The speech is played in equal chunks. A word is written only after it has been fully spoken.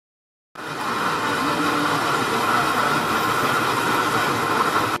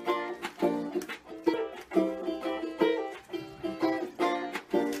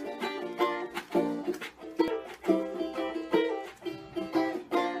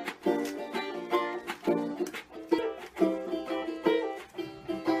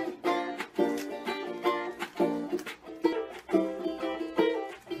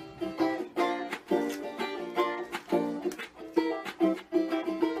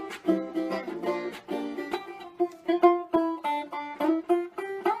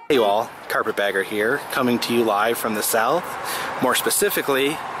Hey you all, Carpetbagger here, coming to you live from the south, more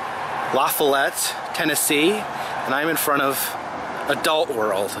specifically LaFollette, Tennessee, and I'm in front of Adult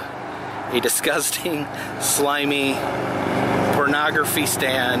World, a disgusting, slimy pornography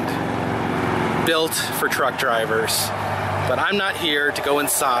stand built for truck drivers. But I'm not here to go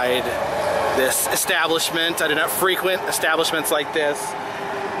inside this establishment. I do not frequent establishments like this.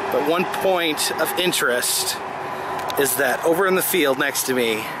 But one point of interest is that over in the field next to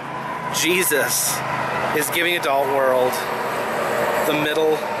me, Jesus is giving Adult World the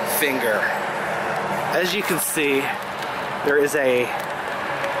middle finger. As you can see, there is a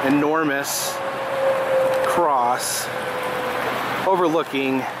enormous cross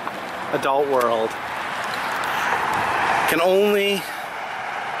overlooking Adult World. Can only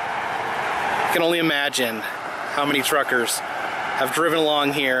imagine how many truckers have driven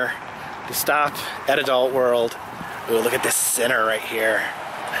along here to stop at Adult World. Ooh, look at this sinner right here.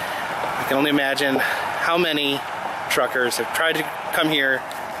 I can only imagine how many truckers have tried to come here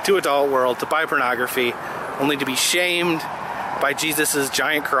to Adult World to buy pornography, only to be shamed by Jesus'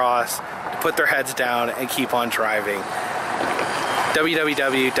 giant cross, to put their heads down and keep on driving.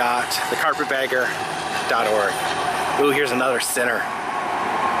 www.thecarpetbagger.org. Ooh, here's another sinner.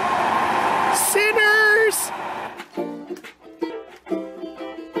 Sinner!